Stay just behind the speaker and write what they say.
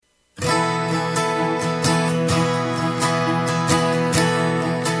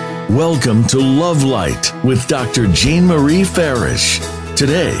Welcome to Love Light with Dr. Jean Marie Farish.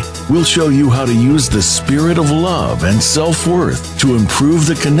 Today, we'll show you how to use the spirit of love and self-worth to improve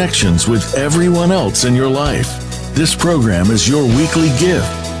the connections with everyone else in your life. This program is your weekly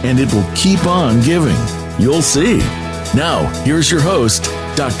gift, and it will keep on giving. You'll see. Now, here's your host,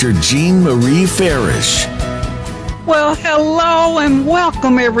 Dr. Jean Marie Farish. Well, hello and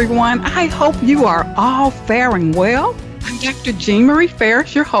welcome, everyone. I hope you are all faring well. I'm Dr. Jean Marie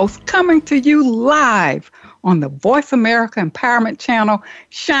Farish, your host, coming to you live on the Voice America Empowerment Channel,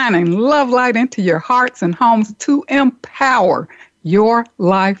 shining love light into your hearts and homes to empower your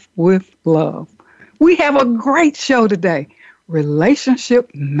life with love. We have a great show today, Relationship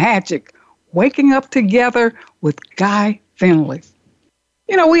Magic, Waking Up Together with Guy Finley.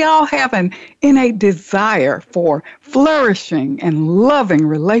 You know, we all have an innate desire for flourishing and loving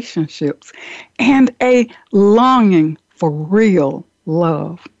relationships and a longing for real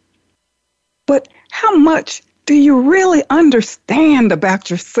love. But how much do you really understand about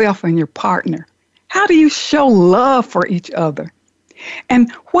yourself and your partner? How do you show love for each other?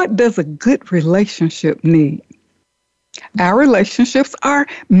 And what does a good relationship need? Our relationships are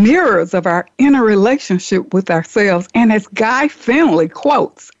mirrors of our inner relationship with ourselves. And as Guy Finley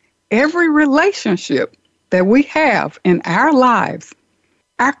quotes, every relationship that we have in our lives,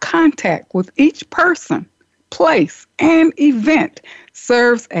 our contact with each person, place, and event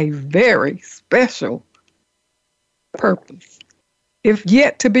serves a very special purpose. If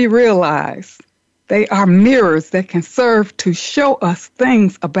yet to be realized, they are mirrors that can serve to show us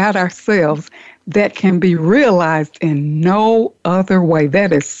things about ourselves that can be realized in no other way.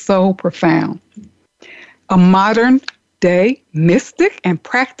 That is so profound. A modern day mystic and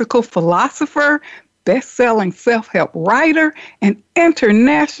practical philosopher, best-selling self-help writer, and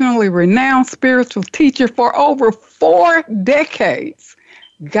internationally renowned spiritual teacher for over 4 decades,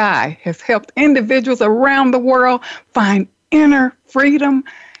 Guy has helped individuals around the world find inner freedom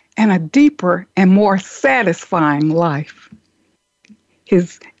and a deeper and more satisfying life.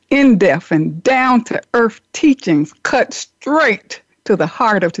 His in-depth and down-to-earth teachings cut straight to the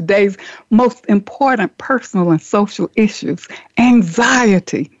heart of today's most important personal and social issues: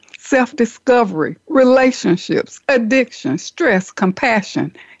 anxiety, self-discovery, relationships, addiction, stress,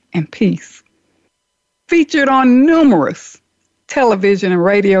 compassion, and peace. Featured on numerous television and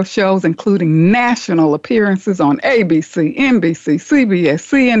radio shows, including national appearances on ABC, NBC, CBS,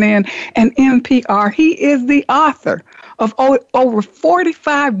 CNN, and NPR, he is the author of over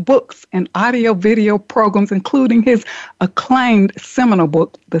 45 books and audio-video programs, including his acclaimed seminal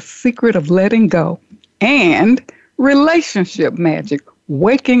book, The Secret of Letting Go, and Relationship Magic,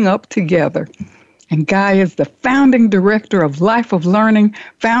 Waking Up Together. And Guy is the founding director of Life of Learning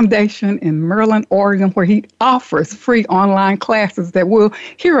Foundation in Merlin, Oregon, where he offers free online classes that we'll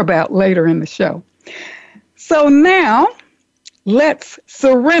hear about later in the show. So now, let's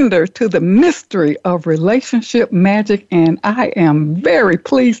surrender to the mystery of relationship magic, and I am very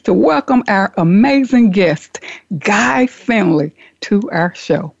pleased to welcome our amazing guest, Guy Finley, to our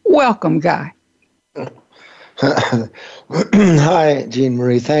show. Welcome, Guy. Hi, Jean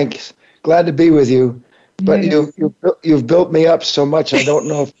Marie. Thanks. Glad to be with you. But yes. You've built me up so much, I don't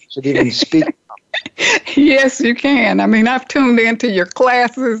know if I should even speak. Yes, you can. I mean, I've tuned into your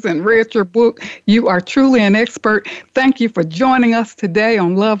classes and read your book. You are truly an expert. Thank you for joining us today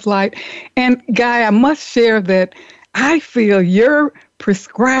on Love Light. And Guy, I must share that I feel your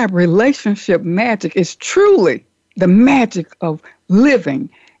prescribed relationship magic is truly the magic of living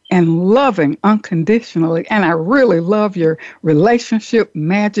and loving unconditionally. And I really love your Relationship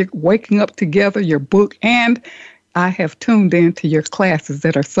Magic, Waking Up Together, your book, and I have tuned into your classes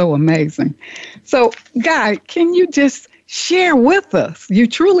that are so amazing. So, Guy, can you just share with us, you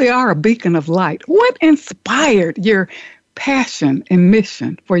truly are a beacon of light. What inspired your passion and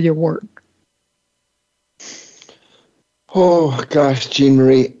mission for your work? Oh, gosh, Jean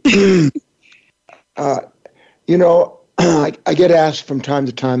Marie. I get asked from time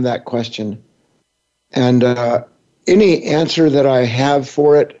to time that question. And any answer that I have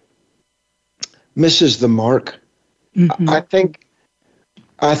for it misses the mark. Mm-hmm.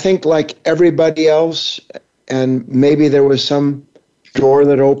 I think like everybody else, and maybe there was some door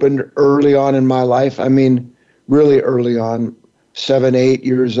that opened early on in my life. I mean, really early on, 7, 8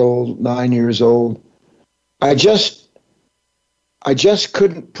 years old, 9 years old. I just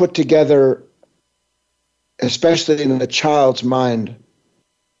couldn't put together, especially in a child's mind,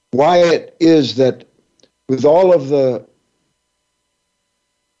 why it is that with all of the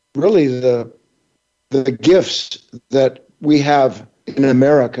gifts that we have in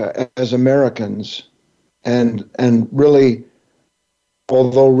America as Americans, and really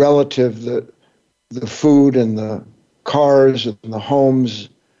although relative, the food and the cars and the homes,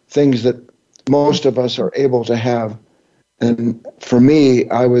 things that most of us are able to have. And for me,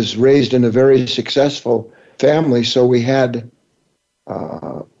 I was raised in a very successful family, so we had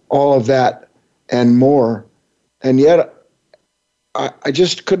all of that and more. And yet, I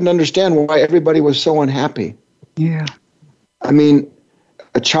just couldn't understand why everybody was so unhappy. Yeah. I mean,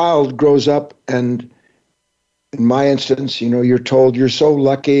 a child grows up, and in my instance, you're told you're so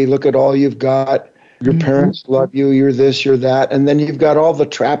lucky, look at all you've got, your parents love you, you're this, you're that, and then you've got all the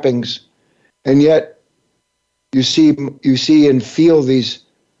trappings, and yet you see and feel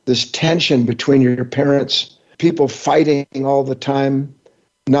this tension between your parents, people fighting all the time,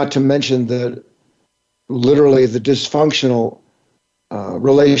 not to mention literally the dysfunctional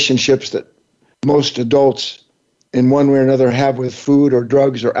relationships that most adults in one way or another have with food or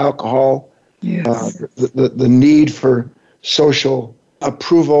drugs or alcohol. Yes. The need for social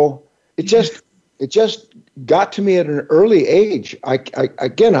approval. It just got to me at an early age. I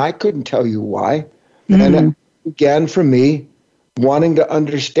couldn't tell you why. And it began for me wanting to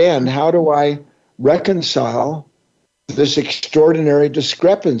understand, how do I reconcile this extraordinary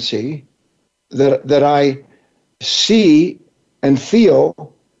discrepancy that I see and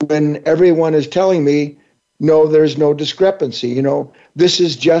feel when everyone is telling me, no, there's no discrepancy. This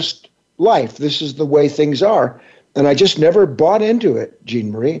is just life. This is the way things are. And I just never bought into it,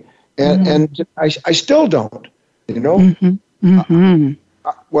 Jean Marie. And I still don't,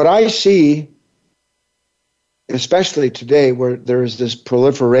 What I see, especially today, where there's this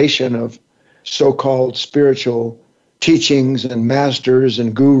proliferation of so-called spiritual teachings and masters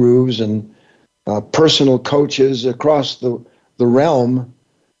and gurus and personal coaches across the realm.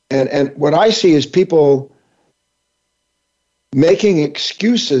 And what I see is people making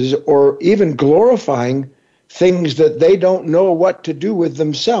excuses or even glorifying things that they don't know what to do with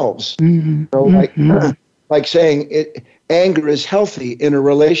themselves. Like saying anger is healthy in a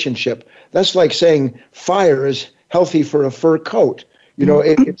relationship. That's like saying fire is healthy for a fur coat. There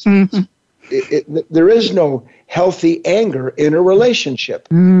is no healthy anger in a relationship.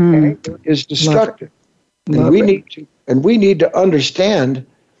 Anger is destructive. And we need to understand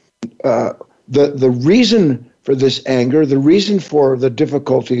the reason for this anger, the reason for the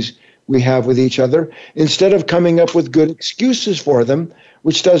difficulties we have with each other, instead of coming up with good excuses for them,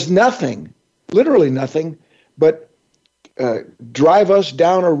 which does nothing, literally nothing, but drive us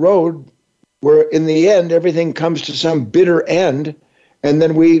down a road where in the end everything comes to some bitter end, and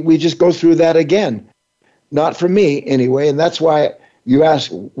then we just go through that again. Not for me, anyway, and that's why you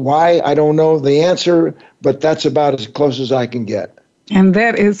ask why. I don't know the answer, but that's about as close as I can get. And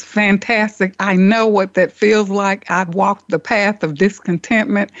that is fantastic. I know what that feels like. I've walked the path of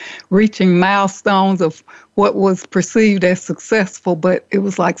discontentment, reaching milestones of what was perceived as successful, but it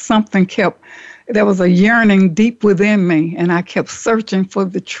was like there was a yearning deep within me, and I kept searching for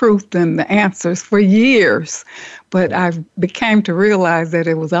the truth and the answers for years. But I became to realize that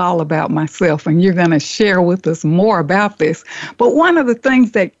it was all about myself, and you're going to share with us more about this. But one of the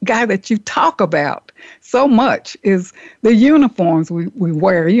things that you talk about so much is the uniforms we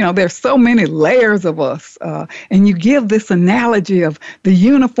wear. There's so many layers of us, and you give this analogy of the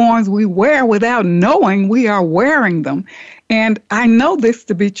uniforms we wear without knowing we are wearing them. And I know this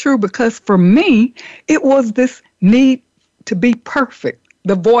to be true because for me, it was this need to be perfect,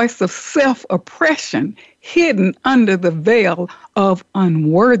 the voice of self-oppression hidden under the veil of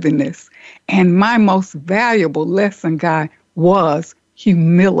unworthiness. And my most valuable lesson, Guy, was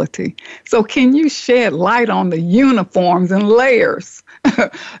humility. So can you shed light on the uniforms and layers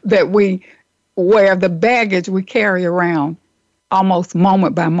that we wear, the baggage we carry around almost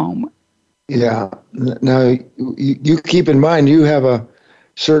moment by moment? Yeah. Now, you keep in mind, you have a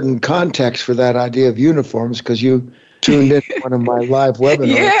certain context for that idea of uniforms because you tuned in one of my live webinars.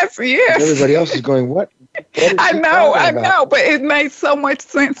 Yes. Everybody else is going, what I know, but it made so much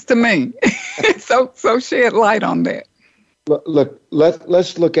sense to me. So shed light on that. Look,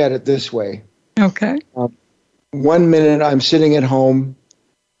 let's look at it this way. Okay. 1 minute I'm sitting at home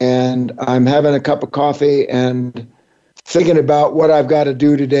and I'm having a cup of coffee and thinking about what I've got to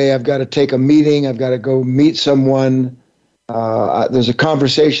do today. I've got to take a meeting. I've got to go meet someone. There's a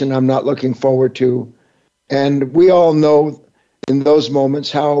conversation I'm not looking forward to. And we all know in those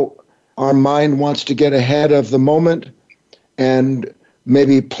moments how our mind wants to get ahead of the moment and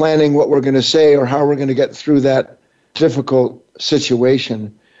maybe planning what we're going to say or how we're going to get through that difficult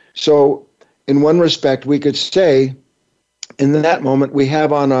situation. So in one respect, we could say in that moment we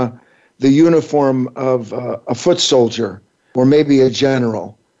have on the uniform of a foot soldier or maybe a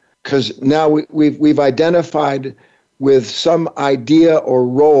general, because now we've identified with some idea or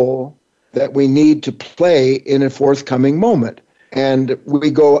role that we need to play in a forthcoming moment. And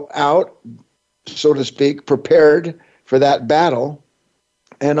we go out, so to speak, prepared for that battle.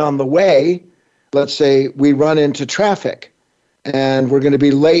 And on the way, let's say we run into traffic and we're going to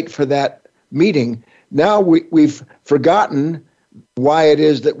be late for that meeting. Now we've forgotten why it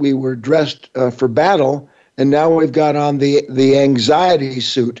is that we were dressed for battle, and now we've got on the anxiety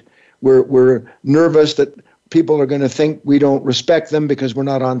suit. We're nervous that people are going to think we don't respect them because we're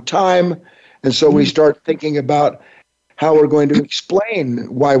not on time, and so we start thinking about how we're going to explain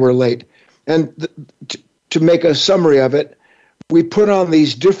why we're late. And to make a summary of it, we put on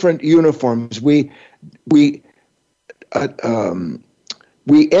these different uniforms. We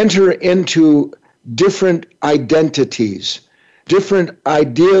enter into different identities, different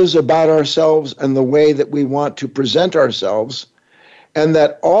ideas about ourselves and the way that we want to present ourselves, and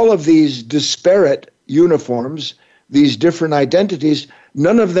that all of these disparate uniforms, these different identities,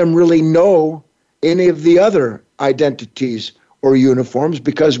 none of them really know any of the other identities or uniforms,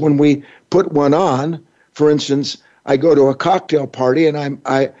 because when we put one on, for instance, I go to a cocktail party and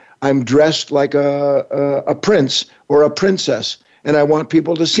I'm dressed like a prince or a princess, and I want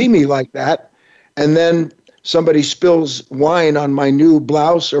people to see me like that. And then somebody spills wine on my new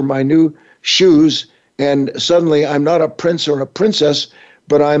blouse or my new shoes, and suddenly I'm not a prince or a princess,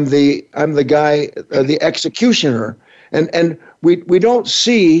 but I'm the guy, the executioner. And we don't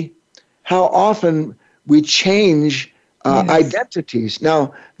see how often we change identities.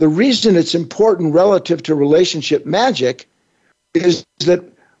 Now, the reason it's important relative to relationship magic is that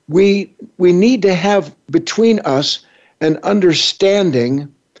we need to have between us an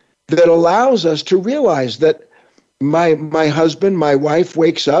understanding that allows us to realize that my husband, my wife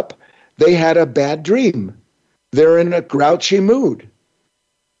wakes up, they had a bad dream. They're in a grouchy mood.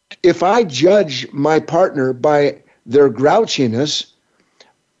 If I judge my partner by their grouchiness,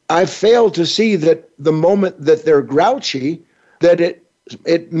 I fail to see that the moment that they're grouchy, that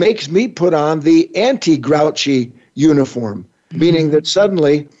it makes me put on the anti-grouchy uniform, meaning that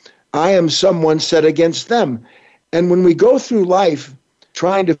suddenly I am someone set against them. And when we go through life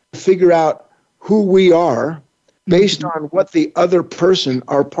trying to figure out who we are based on what the other person,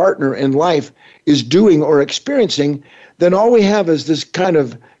 our partner in life, is doing or experiencing, then all we have is this kind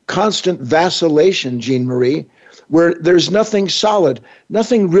of constant vacillation, Jean Marie, where there's nothing solid,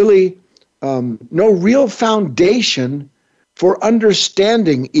 nothing really, no real foundation for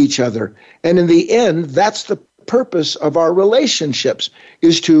understanding each other. And in the end, that's the purpose of our relationships,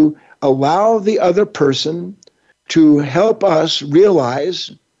 is to allow the other person to help us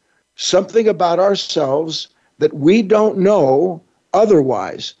realize something about ourselves that we don't know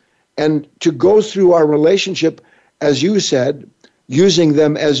otherwise, and to go through our relationship, as you said, using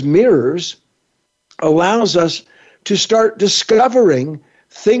them as mirrors, allows us to start discovering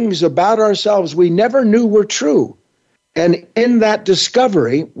things about ourselves we never knew were true. And in that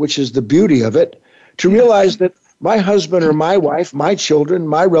discovery, which is the beauty of it, to realize that my husband or my wife, my children,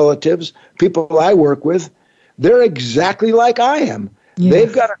 my relatives, people I work with, they're exactly like I am. Yes.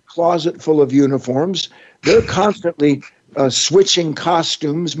 They've got a closet full of uniforms. They're constantly switching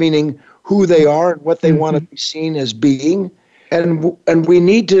costumes, meaning who they are and what they want to be seen as being. And we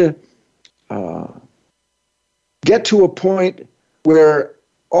need to get to a point where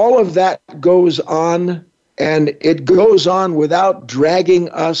all of that goes on, and it goes on without dragging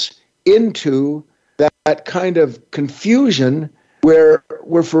us into that kind of confusion where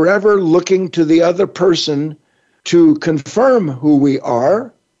we're forever looking to the other person to confirm who we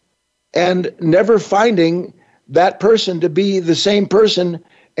are, and never finding that person to be the same person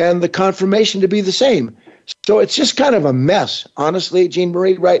and the confirmation to be the same. So it's just kind of a mess, honestly, Jean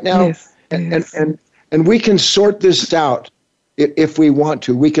Marie, right now. Yes, and we can sort this out if we want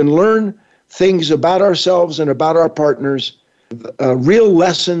to. We can learn things about ourselves and about our partners, real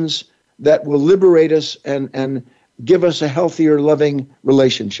lessons that will liberate us and give us a healthier, loving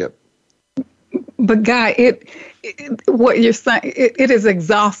relationship. But Guy, what you're saying, it is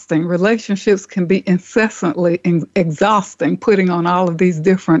exhausting. Relationships can be incessantly exhausting, putting on all of these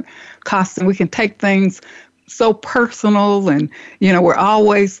different costumes. We can take things so personal, and, we're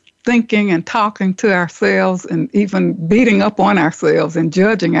always thinking and talking to ourselves and even beating up on ourselves and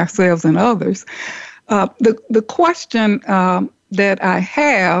judging ourselves and others. The question that I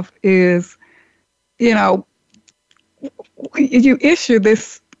have is, you issue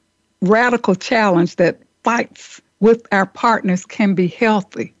this radical challenge that fights with our partners can be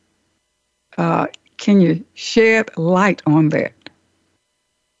healthy. Can you shed light on that?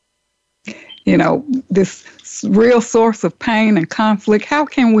 This real source of pain and conflict, how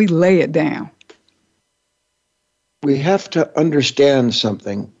can we lay it down? we have to understand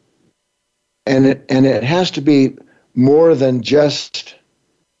something, and it has to be more than just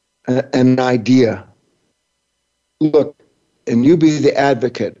an idea. Look, and you be the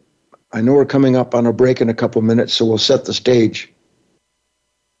advocate. I know we're coming up on a break in a couple minutes, so we'll set the stage.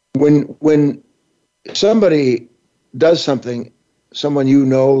 When somebody does something, someone you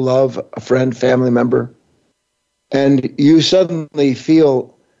know, love, a friend, family member, and you suddenly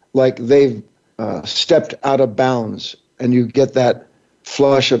feel like they've stepped out of bounds, and you get that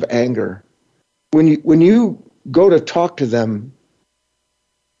flush of anger. When you go to talk to them,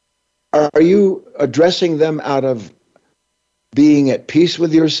 are you addressing them out of being at peace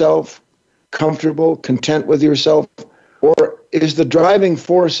with yourself, comfortable, content with yourself? Or is the driving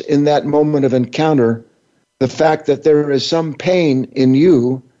force in that moment of encounter the fact that there is some pain in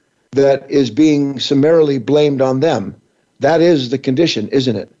you that is being summarily blamed on them? That is the condition,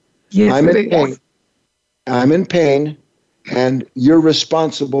 isn't it? Yes, I'm in pain. I'm in pain, and you're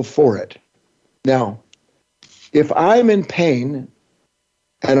responsible for it. Now, if I'm in pain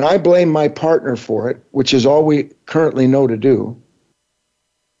and I blame my partner for it, which is all we currently know to do,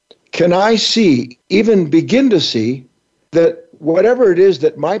 can I see, even begin to see, that whatever it is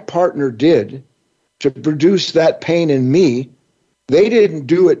that my partner did to produce that pain in me, they didn't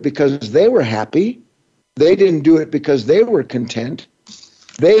do it because they were happy. They didn't do it because they were content.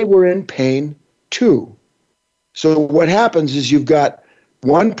 They were in pain too. So what happens is you've got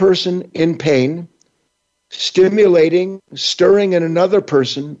one person in pain, stimulating, stirring in another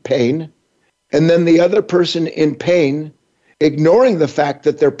person pain, and then the other person in pain, ignoring the fact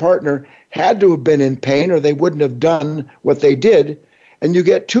that their partner had to have been in pain or they wouldn't have done what they did. And you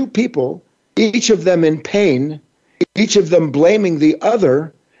get two people, each of them in pain, each of them blaming the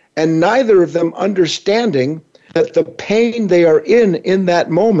other, and neither of them understanding that the pain they are in that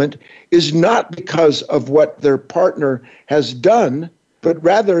moment is not because of what their partner has done, but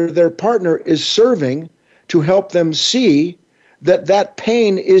rather their partner is serving to help them see that that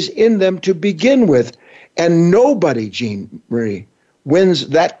pain is in them to begin with. And nobody, Jean Marie, wins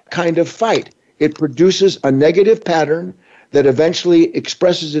that kind of fight. It produces a negative pattern that eventually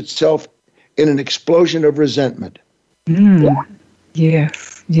expresses itself in an explosion of resentment.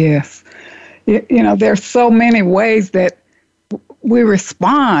 Yes, yes. You know, there's so many ways that we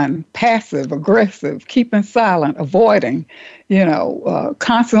respond: passive, aggressive, keeping silent, avoiding,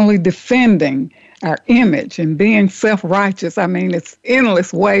 constantly defending our image and being self-righteous. I mean, it's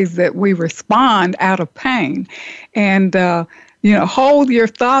endless ways that we respond out of pain. And, hold your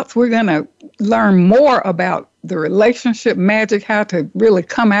thoughts. We're going to learn more about the relationship magic, how to really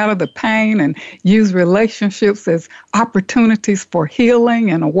come out of the pain and use relationships as opportunities for healing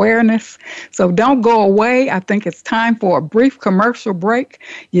and awareness. So don't go away. I think it's time for a brief commercial break.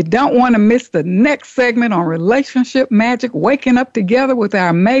 You don't want to miss the next segment on relationship magic, waking up together with our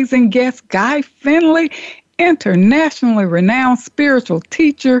amazing guest, Guy Finley, internationally renowned spiritual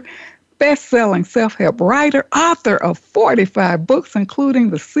teacher, best-selling self-help writer, author of 45 books, including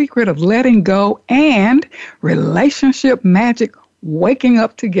The Secret of Letting Go and Relationship Magic, Waking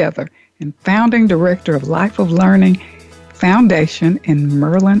Up Together, and founding director of Life of Learning Foundation in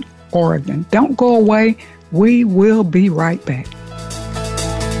Merlin, Oregon. Don't go away. We will be right back.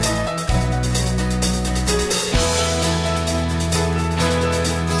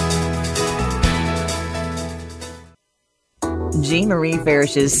 Jean Marie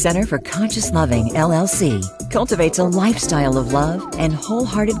Farish's Center for Conscious Loving, LLC, cultivates a lifestyle of love and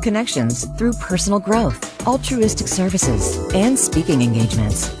wholehearted connections through personal growth, altruistic services, and speaking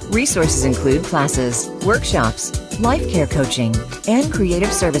engagements. Resources include classes, workshops, life care coaching, and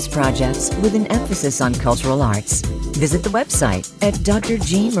creative service projects with an emphasis on cultural arts. Visit the website at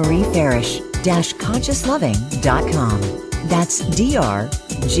drjeanmariefarish-consciousloving.com. That's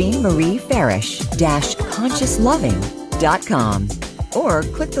drjeanmariefarish-consciousloving.com. Or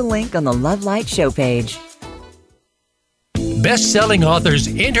click the link on the Love Light show page. Best-selling authors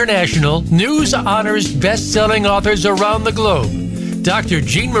international news honors best-selling authors around the globe. Dr.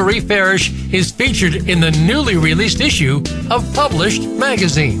 Jean Marie Farish is featured in the newly released issue of Published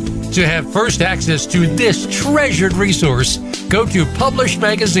Magazine. To have first access to this treasured resource, go to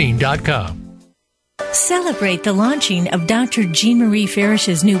publishedmagazine.com. Celebrate the launching of Dr. Jean Marie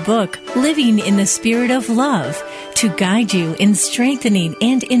Farish's new book, Living in the Spirit of Love, to guide you in strengthening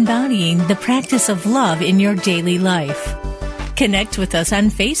and embodying the practice of love in your daily life. Connect with us on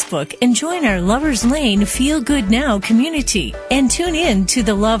Facebook and join our Lover's Lane Feel Good Now community, and tune in to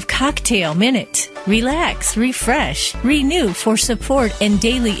the Love Cocktail Minute. Relax, refresh, renew for support and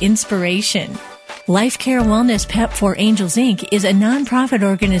daily inspiration. Life Care Wellness Pep for Angels Inc. is a nonprofit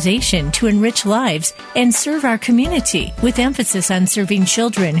organization to enrich lives and serve our community, with emphasis on serving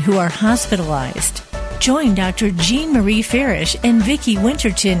children who are hospitalized. Join Dr. Jean Marie Farish and Vicki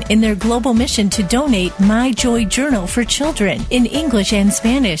Winterton in their global mission to donate My Joy Journal for children in English and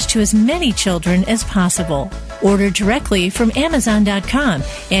Spanish to as many children as possible. Order directly from Amazon.com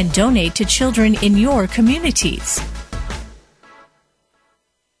and donate to children in your communities.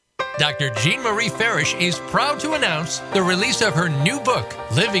 Dr. Jean Marie Farish is proud to announce the release of her new book,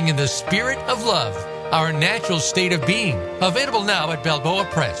 Living in the Spirit of Love, Our Natural State of Being, available now at Balboa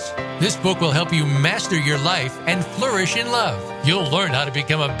Press. This book will help you master your life and flourish in love. You'll learn how to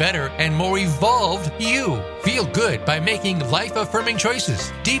become a better and more evolved you. Feel good by making life-affirming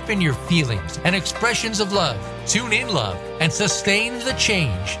choices. Deepen your feelings and expressions of love. Tune in love and sustain the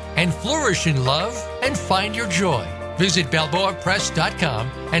change. And flourish in love and find your joy. Visit BalboaPress.com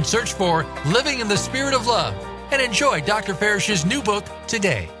and search for Living in the Spirit of Love and enjoy Dr. Farish's new book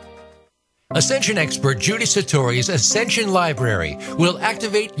today. Ascension expert Judy Satori's Ascension Library will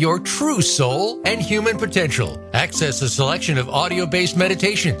activate your true soul and human potential. Access a selection of audio-based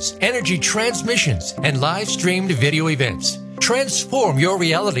meditations, energy transmissions, and live-streamed video events. Transform your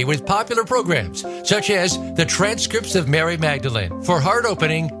reality with popular programs such as the transcripts of Mary Magdalene for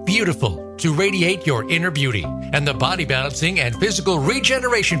heart-opening, beautiful, to radiate your inner beauty, and the body balancing and physical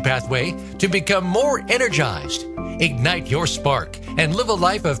regeneration pathway to become more energized. Ignite your spark and live a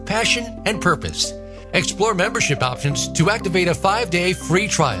life of passion and purpose. Explore membership options to activate a 5-day free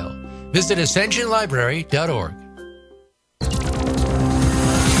trial. Visit ascensionlibrary.org.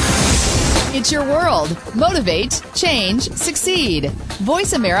 It's your world. Motivate, change, succeed.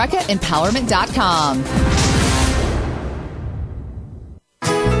 VoiceAmericaEmpowerment.com.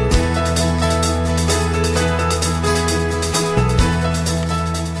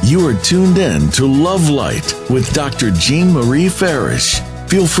 You are tuned in to Love Light with Dr. Jean Marie Farish.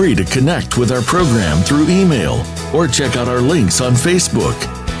 Feel free to connect with our program through email or check out our links on Facebook.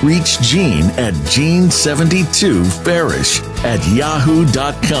 Reach Jean at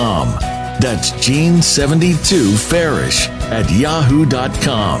Jean72Farish@yahoo.com. That's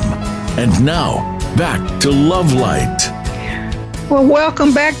Jean72Farish@yahoo.com. And now, back to Love Light. Well,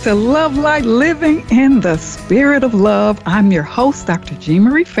 welcome back to Love Light, Living in the Spirit of Love. I'm your host, Dr. Jean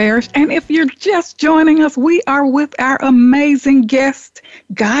Marie Farish. And if you're just joining us, we are with our amazing guest,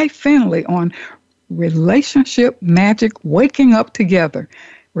 Guy Finley, on Relationship Magic, Waking Up Together.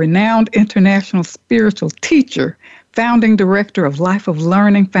 Renowned international spiritual teacher, founding director of Life of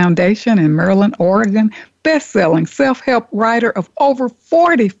Learning Foundation in Maryland, Oregon, best-selling self-help writer of over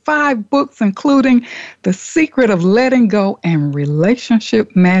 45 books, including The Secret of Letting Go and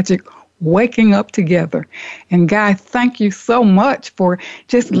Relationship Magic, Waking Up Together. And Guy, thank you so much for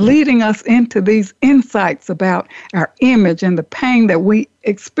just leading us into these insights about our image and the pain that we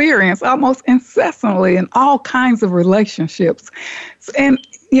experience almost incessantly in all kinds of relationships. And,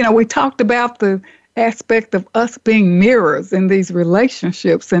 you know, we talked about the aspect of us being mirrors in these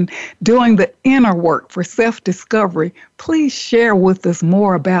relationships and doing the inner work for self-discovery. Please share with us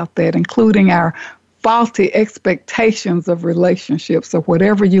more about that, including our faulty expectations of relationships, or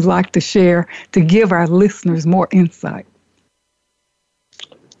whatever you'd like to share to give our listeners more insight.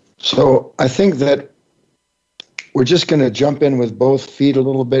 So I think that we're just going to jump in with both feet a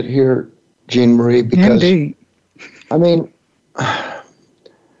little bit here, Jean Marie, because, Indeed. I mean,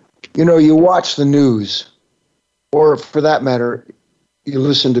 you know, you watch the news, or for that matter, you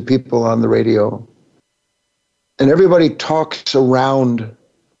listen to people on the radio, and everybody talks around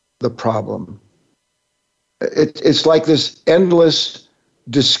the problem. It's like this endless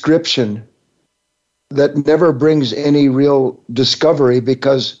description that never brings any real discovery,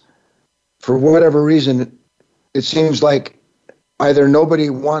 because for whatever reason, it seems like either nobody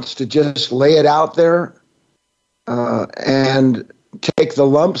wants to just lay it out there and take the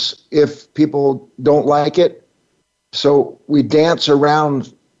lumps if people don't like it. So we dance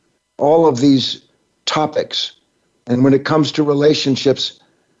around all of these topics. And when it comes to relationships,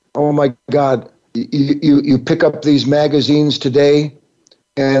 oh my God, you pick up these magazines today,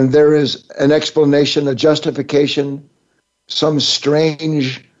 and there is an explanation, a justification, some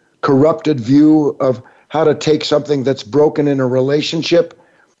strange, corrupted view of how to take something that's broken in a relationship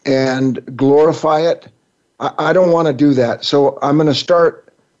and glorify it. I don't want to do that. So I'm going to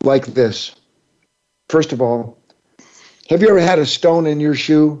start like this. First of all, have you ever had a stone in your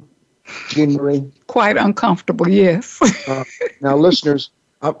shoe, Jean Marie? Quite uncomfortable, yes. Now, listeners,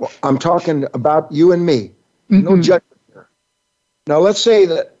 I'm talking about you and me. No judgment here. Now, let's say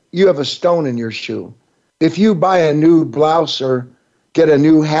that you have a stone in your shoe. If you buy a new blouse or get a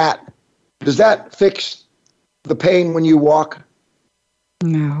new hat Does that fix the pain when you walk?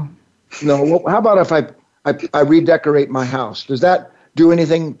 No. No. Well, how about if I redecorate my house? Does that do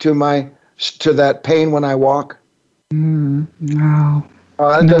anything to that pain when I walk? No.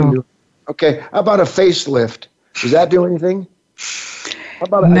 That doesn't do it. Okay. How about a facelift? Does that do anything? How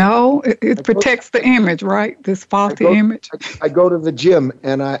about no, it protects the image, right? This faulty image. I go to the gym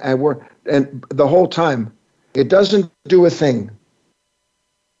and I work, and the whole time, it doesn't do a thing.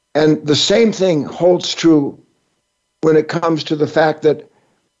 And the same thing holds true when it comes to the fact that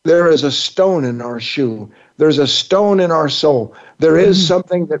there is a stone in our shoe. There's a stone in our soul. There is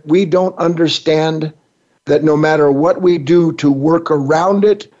something that we don't understand, that no matter what we do to work around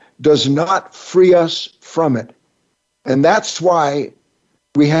it, does not free us from it. And that's why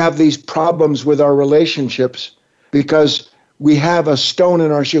we have these problems with our relationships, because we have a stone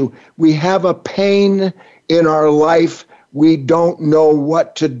in our shoe. We have a pain in our life we don't know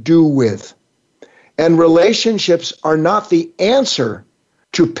what to do with. And relationships are not the answer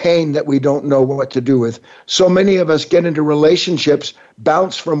to pain that we don't know what to do with. So many of us get into relationships,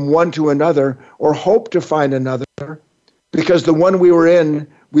 bounce from one to another, or hope to find another, because the one we were in,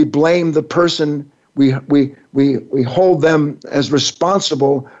 we blame the person. We hold them as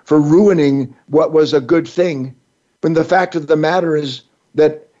responsible for ruining what was a good thing. When the fact of the matter is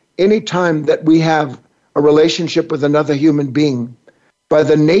that any time that we have a relationship with another human being, by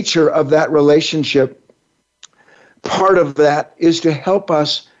the nature of that relationship, part of that is to help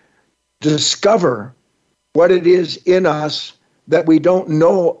us discover what it is in us that we don't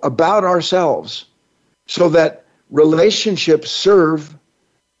know about ourselves, so that relationships serve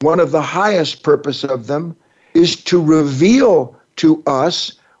one of the highest purpose of them is to reveal to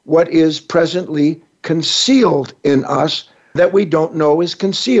us what is presently concealed in us that we don't know is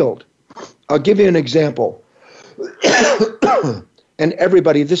concealed. I'll give you an example. And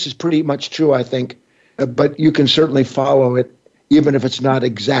everybody, this is pretty much true, I think, but you can certainly follow it, even if it's not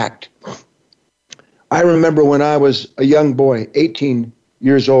exact. I remember when I was a young boy, 18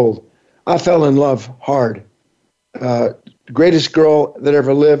 years old, I fell in love hard. Greatest girl that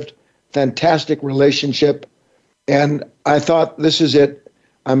ever lived, fantastic relationship. And I thought, this is it.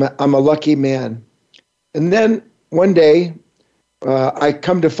 I'm a lucky man. And then one day, I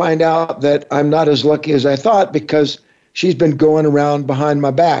come to find out that I'm not as lucky as I thought, because she's been going around behind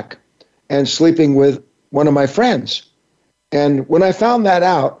my back and sleeping with one of my friends. And when I found that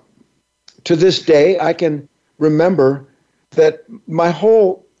out, to this day, I can remember that my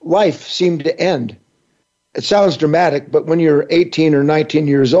whole life seemed to end. It sounds dramatic, but when you're 18 or 19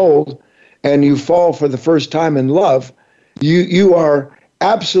 years old and you fall for the first time in love, you are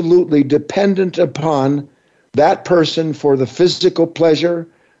absolutely dependent upon that person for the physical pleasure,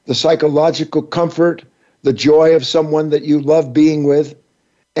 the psychological comfort, the joy of someone that you love being with.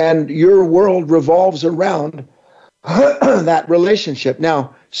 And your world revolves around that relationship.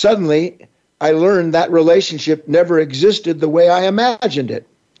 Now, suddenly, I learned that relationship never existed the way I imagined it.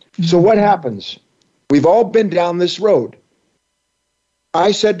 So what happens? We've all been down this road.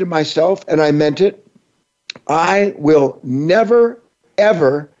 I said to myself, and I meant it, I will never,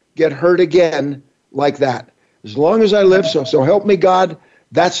 ever get hurt again like that. As long as I live, so help me God,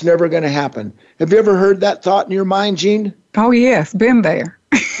 that's never going to happen. Have you ever heard that thought in your mind, Jean? Oh, yes, been there.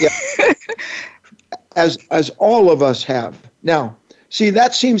 Yeah. As all of us have. Now, see,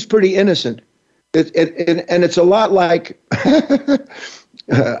 that seems pretty innocent. And it's a lot like,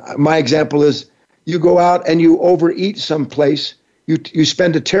 my example is, you go out and you overeat someplace, you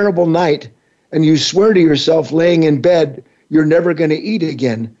spend a terrible night, and you swear to yourself laying in bed, you're never going to eat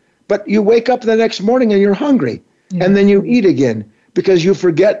again. But you wake up the next morning and you're hungry, and then you eat again because you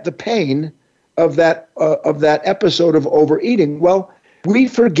forget the pain of that episode of overeating. Well, we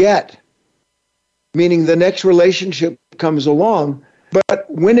forget, meaning the next relationship comes along. But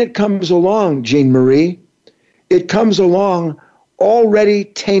when it comes along, Jean Marie, it comes along already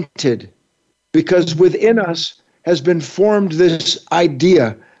tainted, because within us has been formed this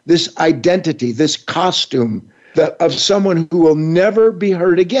idea, this identity, this costume of someone who will never be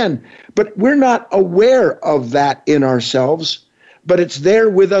hurt again. But we're not aware of that in ourselves, but it's there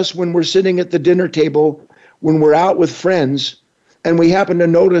with us when we're sitting at the dinner table, when we're out with friends, and we happen to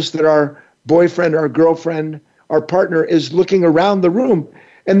notice that our boyfriend, our girlfriend, our partner is looking around the room,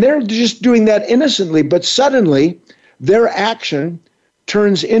 and they're just doing that innocently, but suddenly their action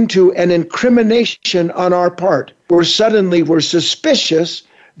turns into an incrimination on our part, where suddenly we're suspicious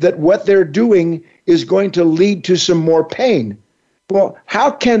that what they're doing is going to lead to some more pain. Well,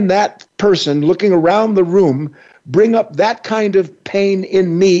 how can that person looking around the room bring up that kind of pain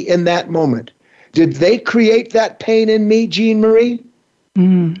in me in that moment? Did they create that pain in me, Jean Marie?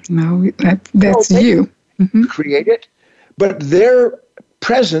 No, that's you. Create it, but their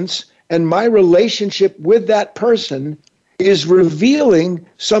presence and my relationship with that person is revealing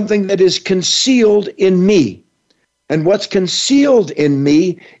something that is concealed in me. And what's concealed in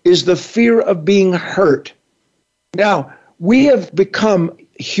me is the fear of being hurt. Now, we have become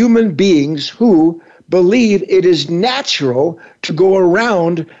human beings who believe it is natural to go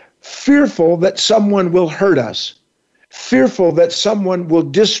around fearful that someone will hurt us, fearful that someone will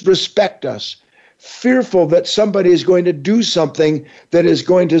disrespect us, fearful that somebody is going to do something that is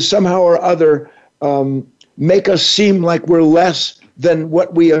going to somehow or other make us seem like we're less than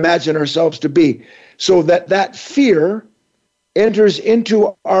what we imagine ourselves to be. So that fear enters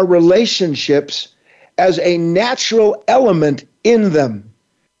into our relationships as a natural element in them.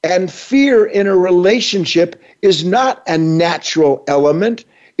 And fear in a relationship is not a natural element.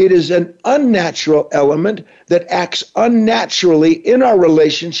 It is an unnatural element that acts unnaturally in our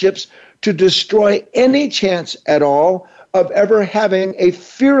relationships to destroy any chance at all of ever having a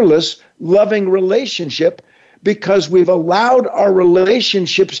fearless, loving relationship, because we've allowed our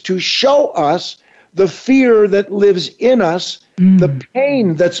relationships to show us the fear that lives in us, the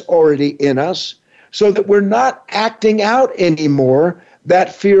pain that's already in us, so that we're not acting out anymore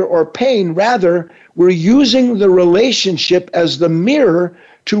that fear or pain. Rather, we're using the relationship as the mirror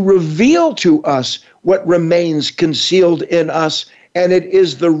to reveal to us what remains concealed in us. And it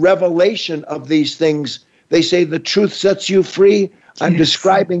is the revelation of these things. They say the truth sets you free. I'm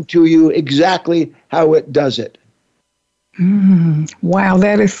describing to you exactly how it does it. Wow,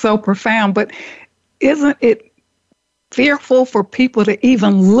 that is so profound. But isn't it fearful for people to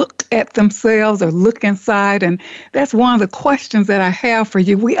even look at themselves or look inside? And that's one of the questions that I have for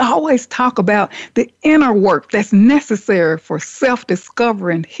you. We always talk about the inner work that's necessary for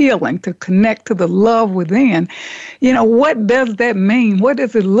self-discovery and healing, to connect to the love within. You know, what does that mean? What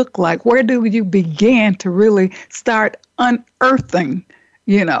does it look like? Where do you begin to really start unearthing,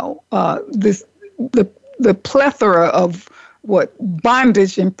 the plethora of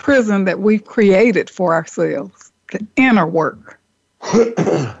bondage and prison that we've created for ourselves? The inner work.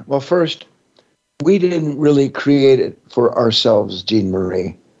 Well, first, we didn't really create it for ourselves, Jean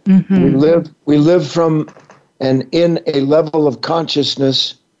Marie. We live from and in a level of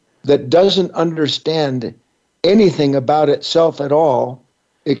consciousness that doesn't understand anything about itself at all,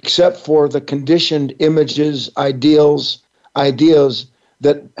 except for the conditioned images, ideas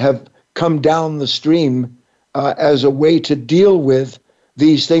that have come down the stream as a way to deal with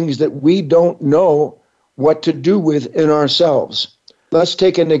these things that we don't know what to do with in ourselves. Let's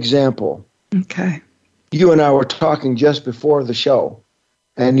take an example. Okay. You and I were talking just before the show,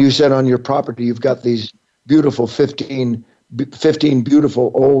 and you said on your property you've got these beautiful 15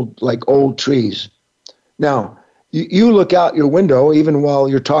 beautiful old trees. Now, you look out your window, even while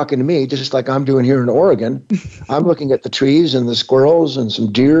you're talking to me, just like I'm doing here in Oregon. I'm looking at the trees and the squirrels and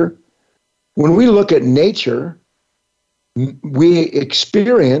some deer. When we look at nature, we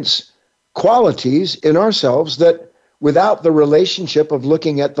experience qualities in ourselves that without the relationship of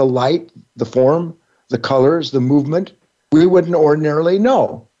looking at the light, the form, the colors, the movement, we wouldn't ordinarily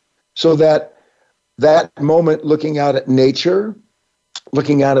know. So that moment looking out at nature,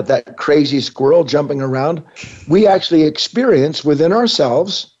 looking out at that crazy squirrel jumping around, we actually experience within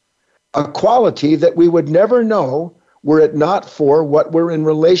ourselves a quality that we would never know were it not for what we're in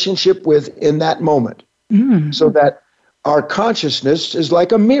relationship with in that moment. So that our consciousness is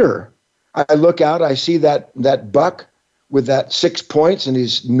like a mirror. I look out, I see that buck with that 6 points, and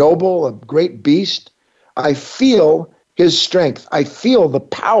he's noble, a great beast. I feel his strength. I feel the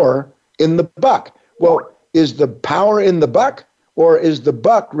power in the buck. Well, is the power in the buck, or is the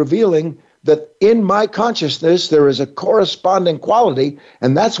buck revealing that in my consciousness there is a corresponding quality,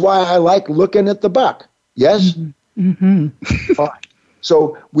 and that's why I like looking at the buck? Yes?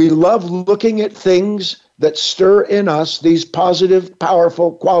 So we love looking at things that stir in us these positive,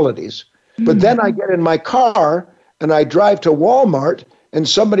 powerful qualities. But then I get in my car and I drive to Walmart, and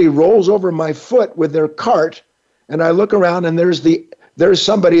somebody rolls over my foot with their cart, and I look around and there's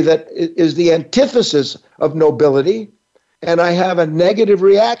somebody that is the antithesis of nobility, and I have a negative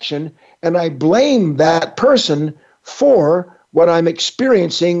reaction, and I blame that person for what I'm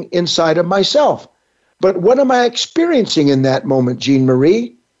experiencing inside of myself. But what am I experiencing in that moment, Jean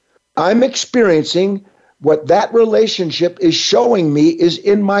Marie? I'm experiencing what that relationship is showing me is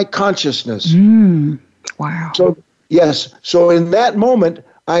in my consciousness. Wow. So, yes. So in that moment,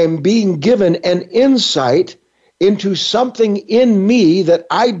 I am being given an insight into something in me that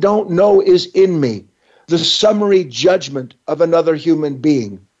I don't know is in me. The summary judgment of another human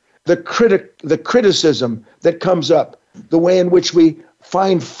being, the criticism that comes up, the way in which we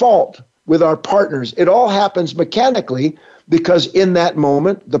find fault with our partners. It all happens mechanically because in that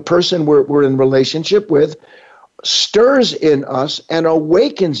moment, the person we're in relationship with stirs in us and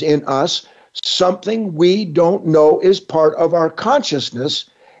awakens in us something we don't know is part of our consciousness,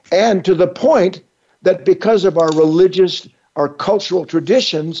 and to the point that because of our religious, our cultural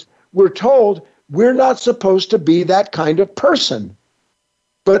traditions, we're told we're not supposed to be that kind of person.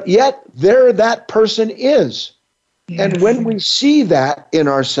 But yet, there that person is. Yes. And when we see that in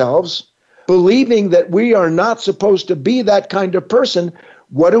ourselves, believing that we are not supposed to be that kind of person,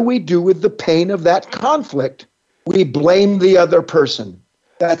 what do we do with the pain of that conflict? We blame the other person.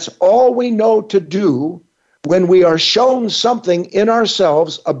 That's all we know to do when we are shown something in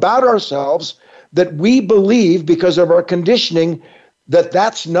ourselves, about ourselves, that we believe because of our conditioning that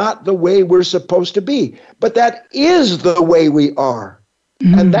that's not the way we're supposed to be. But that is the way we are.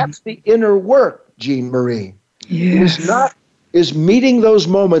 And that's the inner work, Jean Marie. Yes. Is meeting those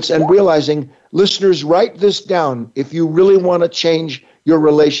moments and realizing, listeners, write this down if you really want to change your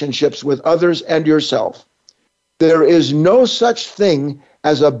relationships with others and yourself. There is no such thing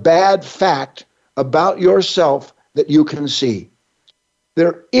as a bad fact about yourself that you can see.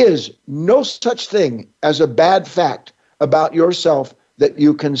 There is no such thing as a bad fact about yourself that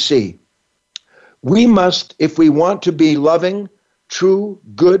you can see. We must, if we want to be loving, true,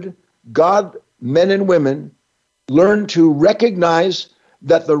 good, God, men and women, learn to recognize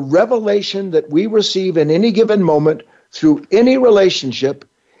that the revelation that we receive in any given moment through any relationship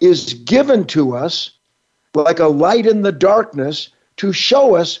is given to us like a light in the darkness to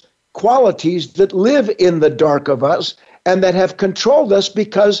show us qualities that live in the dark of us and that have controlled us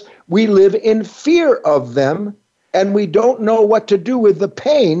because we live in fear of them and we don't know what to do with the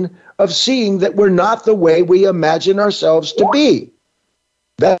pain of seeing that we're not the way we imagine ourselves to be.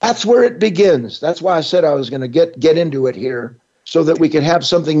 That's where it begins. That's why I said I was going to get into it here so that we can have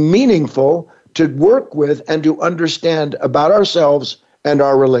something meaningful to work with and to understand about ourselves and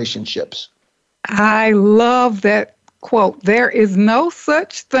our relationships. I love that quote. There is no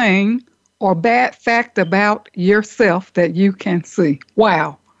such thing or bad fact about yourself that you can see.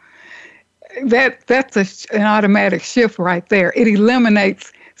 Wow. That's an automatic shift right there. It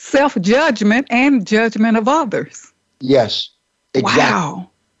eliminates self-judgment and judgment of others. Yes, exactly.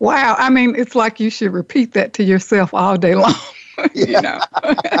 Wow. I mean, it's like you should repeat that to yourself all day long. You know,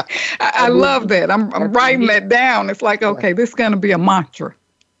 I love that. I'm writing that down. It's like, okay, this is going to be a mantra.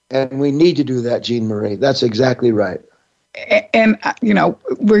 And we need to do that, Jean Marie. That's exactly right. And, you know,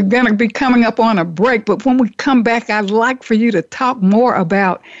 we're going to be coming up on a break, but when we come back, I'd like for you to talk more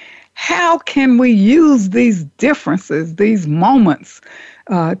about how can we use these differences, these moments,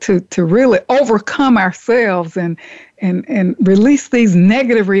 to really overcome ourselves and release these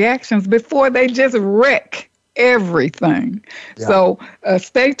negative reactions before they just wreck everything. Yeah. So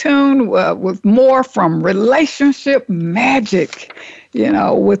stay tuned with more from Relationship Magic, you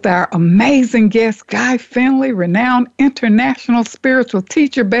know, with our amazing guest, Guy Finley, renowned international spiritual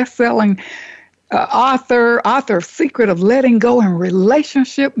teacher, best-selling author of Secret of Letting Go and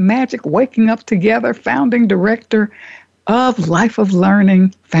Relationship Magic, Waking Up Together, founding director of Life of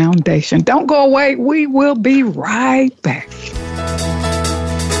Learning Foundation. Don't go away. We will be right back.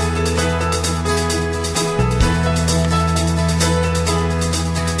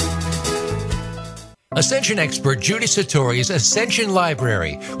 Ascension expert Judy Satori's Ascension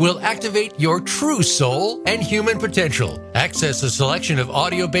Library will activate your true soul and human potential. Access a selection of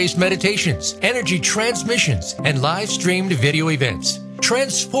audio-based meditations, energy transmissions, and live-streamed video events.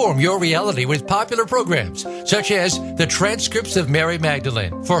 Transform your reality with popular programs such as the transcripts of Mary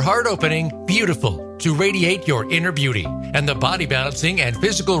Magdalene for heart-opening, beautiful, to radiate your inner beauty, and the body balancing and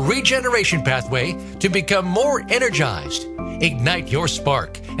physical regeneration pathway to become more energized. Ignite your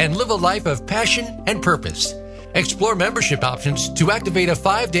spark and live a life of passion and purpose. Explore membership options to activate a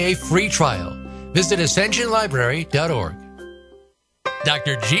 5-day free trial. Visit ascensionlibrary.org.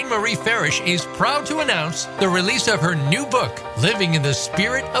 Dr. Jean Marie Farish is proud to announce the release of her new book, Living in the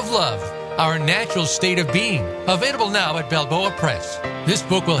Spirit of Love, Our Natural State of Being, available now at Balboa Press. This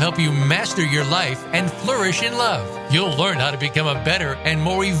book will help you master your life and flourish in love. You'll learn how to become a better and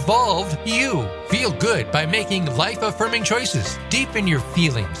more evolved you. Feel good by making life-affirming choices. Deepen your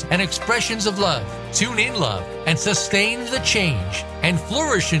feelings and expressions of love. Tune in love and sustain the change. And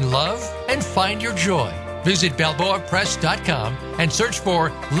flourish in love and find your joy. Visit BalboaPress.com and search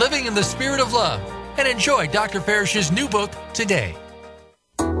for Living in the Spirit of Love and enjoy Dr. Farish's new book today.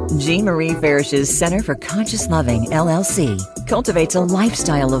 Jean Marie Farish's Center for Conscious Loving, LLC, cultivates a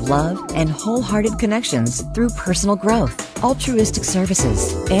lifestyle of love and wholehearted connections through personal growth, altruistic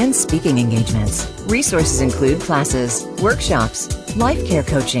services, and speaking engagements. Resources include classes, workshops, life care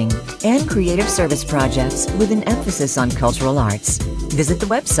coaching, and creative service projects with an emphasis on cultural arts. Visit the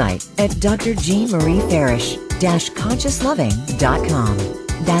website at drjeanmariefarish-consciousloving.com.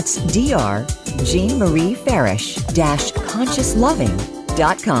 That's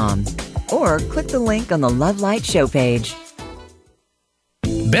drjeanmariefarish-consciousloving.com. Or click the link on the Love Light show page.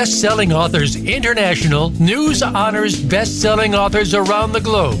 Best-selling Authors International news honors best-selling authors around the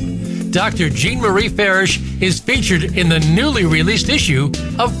globe. Dr. Jean Marie Farish is featured in the newly released issue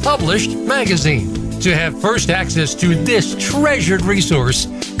of Published Magazine. To have first access to this treasured resource,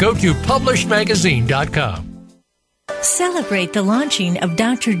 go to publishedmagazine.com. Celebrate the launching of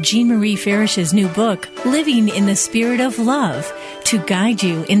Dr. Jean Marie Farish's new book, Living in the Spirit of Love, to guide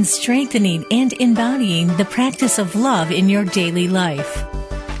you in strengthening and embodying the practice of love in your daily life.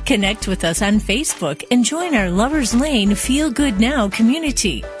 Connect with us on Facebook and join our Lover's Lane Feel Good Now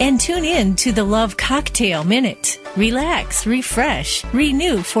community and tune in to the Love Cocktail Minute. Relax, refresh,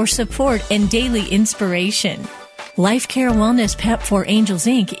 renew for support and daily inspiration. Life Care Wellness Pep for Angels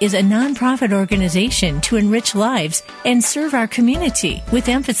Inc. is a nonprofit organization to enrich lives and serve our community with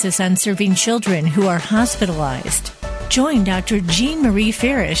emphasis on serving children who are hospitalized. Join Dr. Jean Marie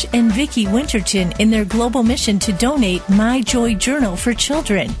Farish and Vicki Winterton in their global mission to donate My Joy Journal for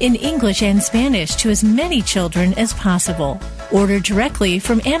children in English and Spanish to as many children as possible. Order directly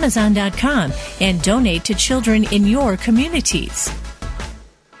from Amazon.com and donate to children in your communities.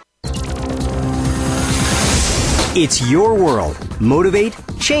 It's your world. Motivate,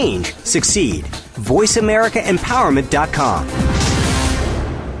 change, succeed. VoiceAmericaEmpowerment.com.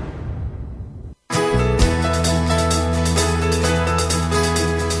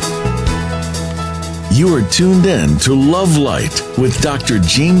 You are tuned in to Love Light with Dr.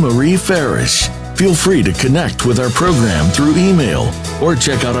 Jean Marie Farish. Feel free to connect with our program through email or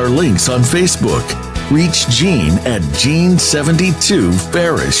check out our links on Facebook. Reach Jean at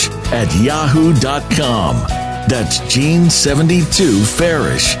Jean72Farish@yahoo.com. That's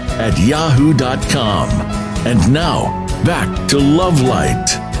Jean72Farish@yahoo.com. And now, back to Love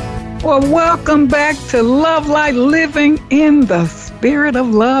Light. Well, welcome back to Love Light, Living in the Spirit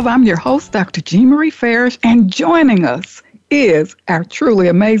of Love. I'm your host, Dr. Jean Marie Farish, and joining us is our truly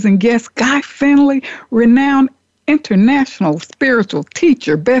amazing guest, Guy Finley, renowned international spiritual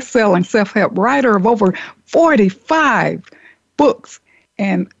teacher, best-selling self-help writer of over 45 books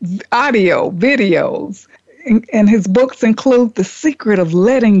and audio, videos. And his books include The Secret of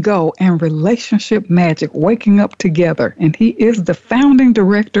Letting Go and Relationship Magic, Waking Up Together. And he is the founding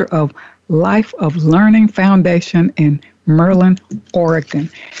director of Life of Learning Foundation in Merlin, Oregon.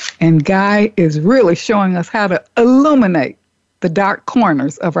 And Guy is really showing us how to illuminate the dark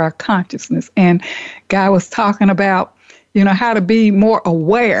corners of our consciousness. And Guy was talking about, how to be more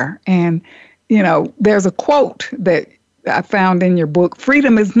aware. And, there's a quote that I found in your book: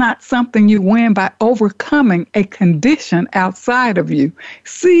 freedom is not something you win by overcoming a condition outside of you.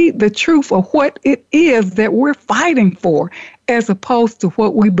 See the truth of what it is that we're fighting for, as opposed to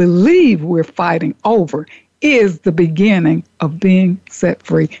what we believe we're fighting over, is the beginning of being set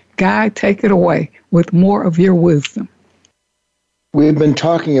free. Guy, take it away with more of your wisdom. We've been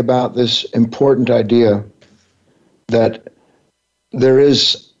talking about this important idea that there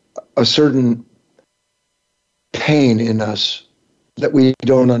is a certain pain in us that we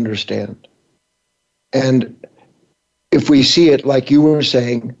don't understand. And if we see it like you were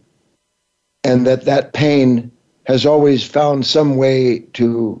saying, and that pain has always found some way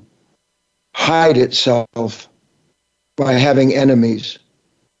to hide itself by having enemies,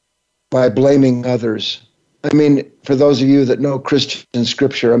 by blaming others. I mean, for those of you that know Christian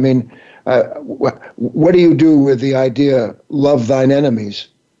scripture, what do you do with the idea, love thine enemies?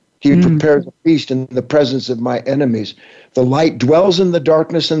 He prepares a feast in the presence of my enemies. The light dwells in the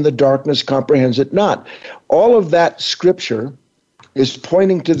darkness, and the darkness comprehends it not. All of that scripture is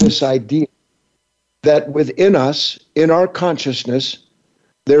pointing to this idea that within us, in our consciousness,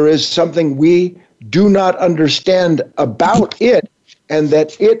 there is something we do not understand about it, and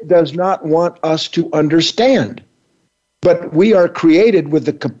that it does not want us to understand. But we are created with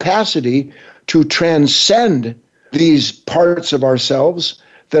the capacity to transcend these parts of ourselves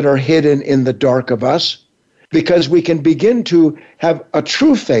that are hidden in the dark of us, because we can begin to have a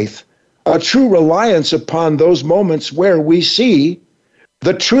true faith, a true reliance upon those moments where we see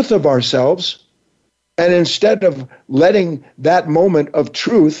the truth of ourselves, and instead of letting that moment of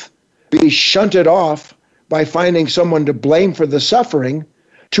truth be shunted off by finding someone to blame for the suffering,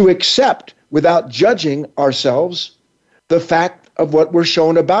 to accept without judging ourselves the fact of what we're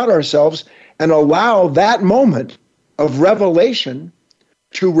shown about ourselves, and allow that moment of revelation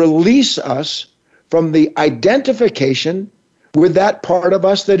to release us from the identification with that part of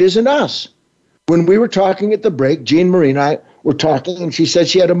us that isn't us. When we were talking at the break, Jean Marie and I were talking, and she said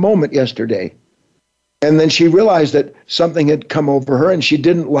she had a moment yesterday. And then she realized that something had come over her, and she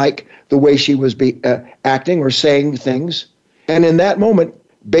didn't like the way she was acting or saying things. And in that moment,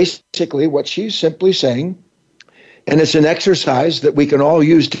 basically what she's simply saying, and it's an exercise that we can all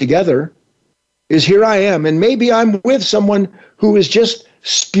use together, is here I am, and maybe I'm with someone who is just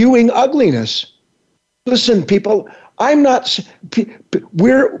spewing ugliness. Listen, people, I'm not,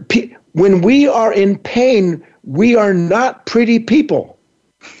 when we are in pain, we are not pretty people.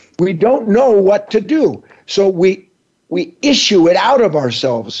 We don't know what to do. So we issue it out of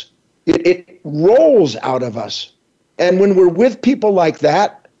ourselves. It rolls out of us. And when we're with people like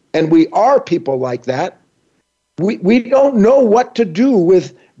that, and we are people like that, we don't know what to do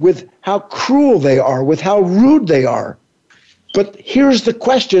with how cruel they are, with how rude they are. But here's the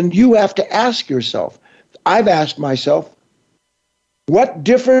question you have to ask yourself. I've asked myself, what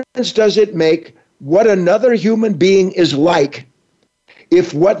difference does it make what another human being is like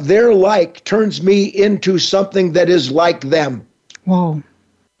if what they're like turns me into something that is like them? Whoa.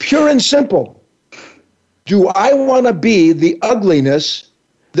 Pure and simple. Do I want to be the ugliness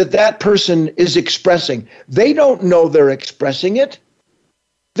that person is expressing? They don't know they're expressing it.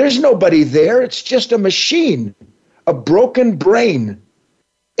 There's nobody there. It's just a machine, a broken brain,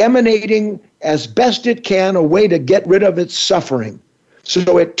 emanating as best it can a way to get rid of its suffering.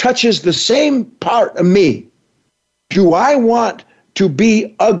 So it touches the same part of me. Do I want to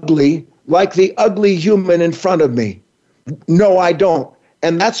be ugly like the ugly human in front of me? No, I don't.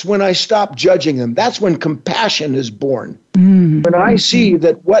 And that's when I stop judging them. That's when compassion is born. Mm. When I see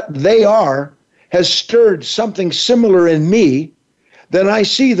that what they are has stirred something similar in me, then I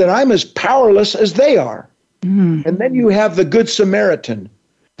see that I'm as powerless as they are. Mm. And then you have the Good Samaritan,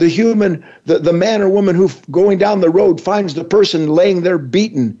 the human, the man or woman who going down the road finds the person laying there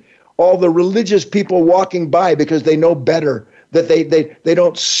beaten, all the religious people walking by because they know better, that they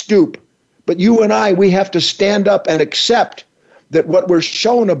don't stoop. But you and I, we have to stand up and accept that what we're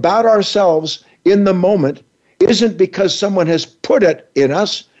shown about ourselves in the moment isn't because someone has put it in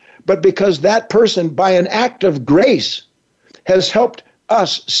us, but because that person, by an act of grace, has helped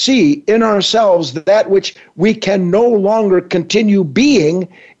us see in ourselves that which we can no longer continue being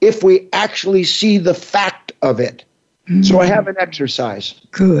if we actually see the fact of it. Mm. So I have an exercise.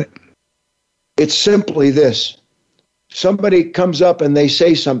 Good. It's simply this. Somebody comes up and they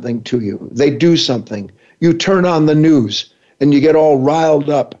say something to you. They do something. You turn on the news and you get all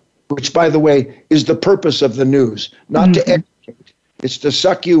riled up, which, by the way, is the purpose of the news, not to educate. It's to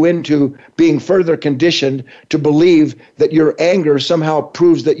suck you into being further conditioned to believe that your anger somehow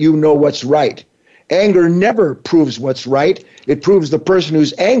proves that you know what's right. Anger never proves what's right. It proves the person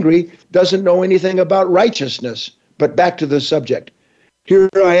who's angry doesn't know anything about righteousness. But back to the subject. Here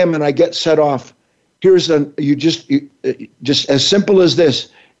I am, and I get set off. Here's just as simple as this.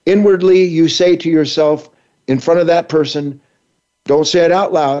 Inwardly, you say to yourself in front of that person, don't say it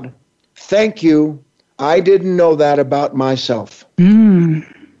out loud, thank you, I didn't know that about myself. Mm.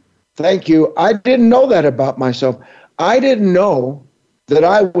 Thank you, I didn't know that about myself. I didn't know that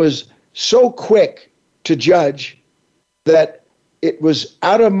I was so quick to judge that it was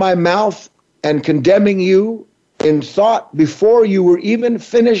out of my mouth and condemning you in thought before you were even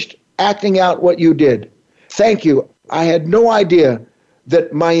finished acting out what you did. Thank you. I had no idea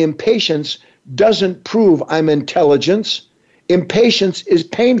that my impatience doesn't prove I'm intelligence. Impatience is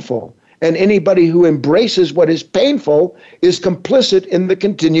painful, and anybody who embraces what is painful is complicit in the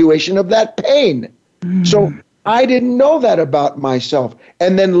continuation of that pain. Mm. So I didn't know that about myself.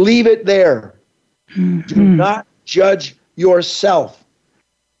 And then leave it there. Mm-hmm. Do not judge yourself.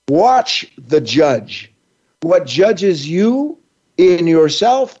 Watch the judge. What judges you in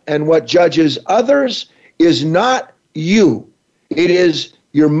yourself and what judges others is not you. It is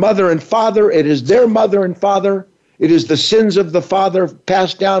your mother and father. It is their mother and father. It is the sins of the father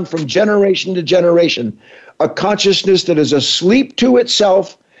passed down from generation to generation. A consciousness that is asleep to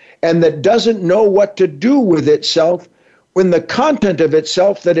itself and that doesn't know what to do with itself when the content of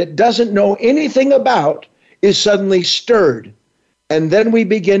itself that it doesn't know anything about is suddenly stirred. And then we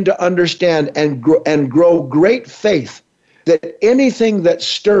begin to understand and grow great faith that anything that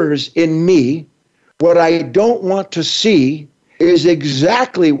stirs in me, what I don't want to see, is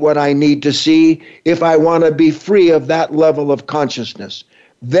exactly what I need to see if I want to be free of that level of consciousness.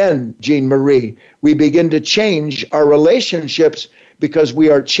 Then, Jean Marie, we begin to change our relationships because we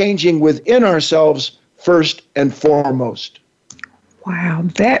are changing within ourselves first and foremost. Wow,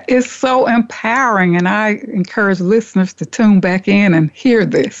 that is so empowering, and I encourage listeners to tune back in and hear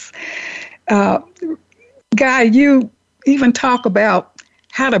this. Guy, you even talk about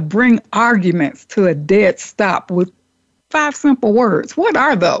how to bring arguments to a dead stop with 5 simple words. What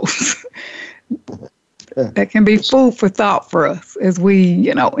are those? That can be food for thought for us as we,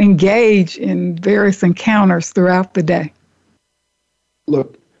 engage in various encounters throughout the day.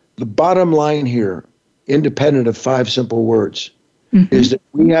 Look, the bottom line here, independent of 5 simple words, is that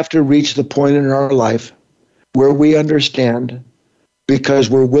we have to reach the point in our life where we understand, because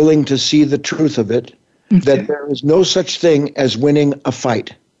we're willing to see the truth of it, that there is no such thing as winning a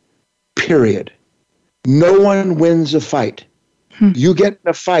fight, period. No one wins a fight. You get in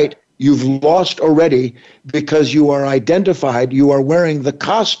a fight, you've lost already, because you are identified, you are wearing the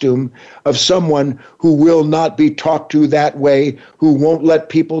costume of someone who will not be talked to that way, who won't let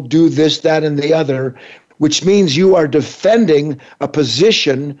people do this, that, and the other, which means you are defending a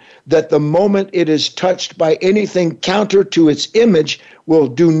position that the moment it is touched by anything counter to its image will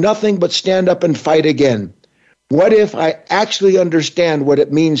do nothing but stand up and fight again. What if I actually understand what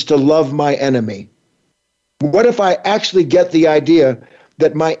it means to love my enemy? What if I actually get the idea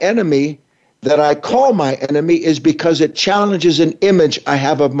that my enemy, that I call my enemy, is because it challenges an image I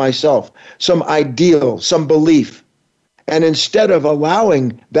have of myself, some ideal, some belief. And instead of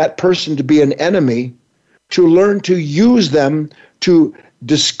allowing that person to be an enemy, to learn to use them to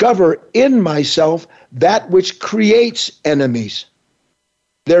discover in myself that which creates enemies.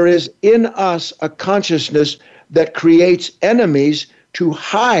 There is in us a consciousness that creates enemies to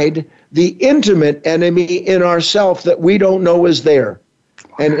hide the intimate enemy in ourself that we don't know is there.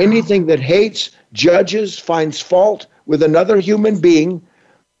 And anything that hates, judges, finds fault with another human being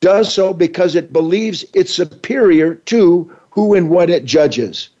does so because it believes it's superior to who and what it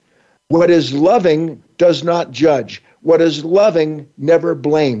judges. What is loving does not judge. What is loving never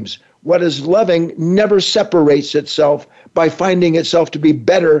blames. What is loving never separates itself by finding itself to be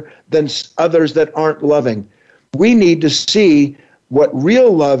better than others that aren't loving. We need to see what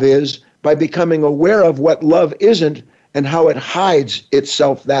real love is by becoming aware of what love isn't and how it hides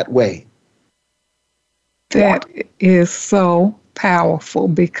itself that way. That is so powerful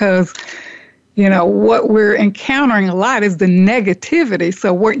because, what we're encountering a lot is the negativity.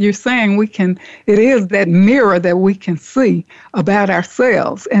 So what you're saying, it is that mirror that we can see about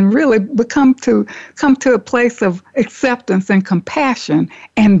ourselves and really come to a place of acceptance and compassion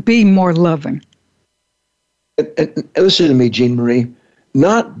and be more loving. And listen to me, Jean Marie,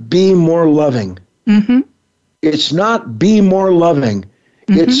 not be more loving. It's not be more loving.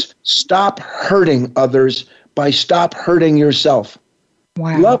 It's stop hurting others by stop hurting yourself.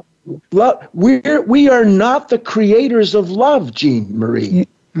 Wow. Love. We are not the creators of love, Jean Marie.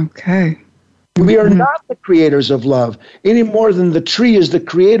 Okay. We are not the creators of love any more than the tree is the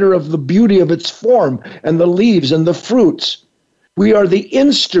creator of the beauty of its form and the leaves and the fruits. We are the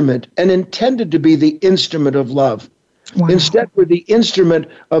instrument and intended to be the instrument of love. Wow. Instead, we're the instrument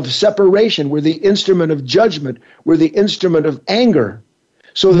of separation. We're the instrument of judgment. We're the instrument of anger.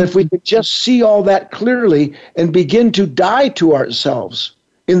 So that if we could just see all that clearly and begin to die to ourselves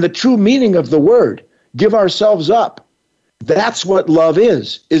in the true meaning of the word, give ourselves up. That's what love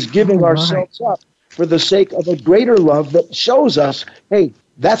is giving ourselves up for the sake of a greater love that shows us, hey,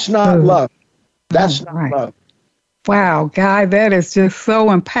 that's not love. That's not love. Wow, Guy, that is just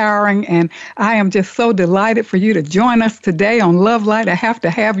so empowering, and I am just so delighted for you to join us today on Love Light. I have to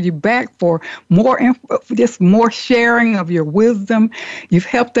have you back for more sharing of your wisdom. You've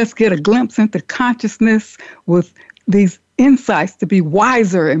helped us get a glimpse into consciousness with these insights to be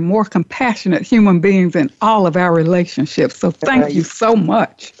wiser and more compassionate human beings in all of our relationships. So thank you so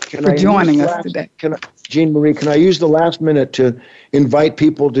much for joining us today. Jean Marie, can I use the last minute to invite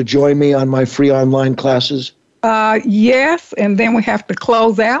people to join me on my free online classes? Yes, and then we have to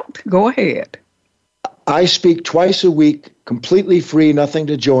close out. Go ahead. I speak twice a week, completely free, nothing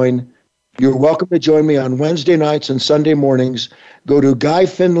to join. You're welcome to join me on Wednesday nights and Sunday mornings. Go to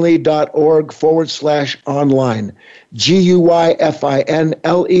guyfinley.org/online.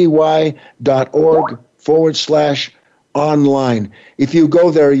 GUYFINLEY.org/online. If you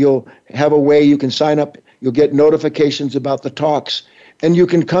go there, you'll have a way you can sign up. You'll get notifications about the talks. And you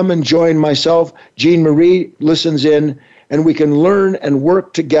can come and join myself. Jean Marie listens in, and we can learn and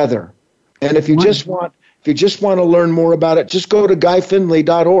work together. And if you just want to learn more about it, just go to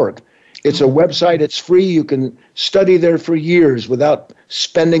guyfinley.org. It's a website. It's free. You can study there for years without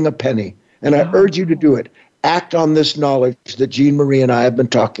spending a penny. And I urge you to do it. Act on this knowledge that Jean Marie and I have been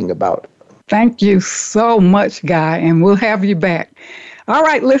talking about. Thank you so much, Guy, and we'll have you back. All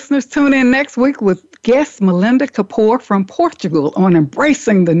right, listeners, tune in next week with guest Melinda Kapoor from Portugal on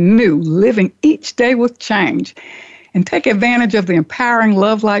embracing the new, living each day with change. And take advantage of the empowering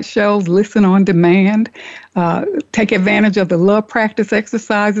Love Light shows, listen on demand. Take advantage of the love practice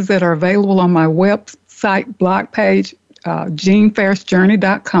exercises that are available on my website blog page,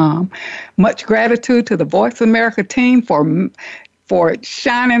 JeanFerrisJourney.com. Much gratitude to the Voice America team for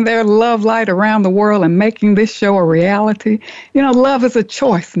shining their love light around the world and making this show a reality. You know, love is a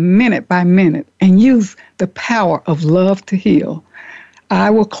choice minute by minute, and use the power of love to heal. I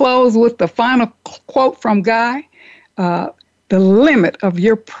will close with the final quote from Guy. The limit of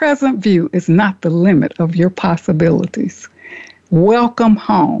your present view is not the limit of your possibilities. Welcome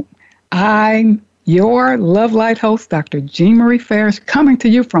home. I'm your Love Light host, Dr. Jean Marie Farish, coming to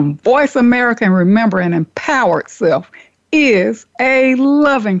you from Voice America. And remember, an empowered self is a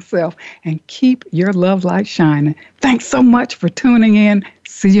loving self. And keep your love light shining. Thanks so much for tuning in.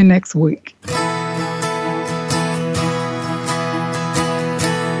 See you next week.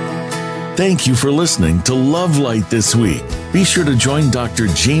 Thank you for listening to Love Light this week. Be sure to join Dr.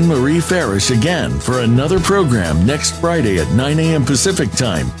 Jean Marie Farish again for another program next Friday at 9 a.m. Pacific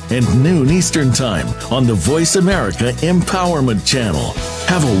Time and noon Eastern Time on the Voice America Empowerment Channel.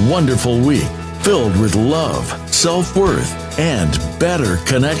 Have a wonderful week filled with love, self-worth, and better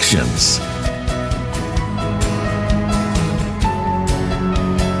connections.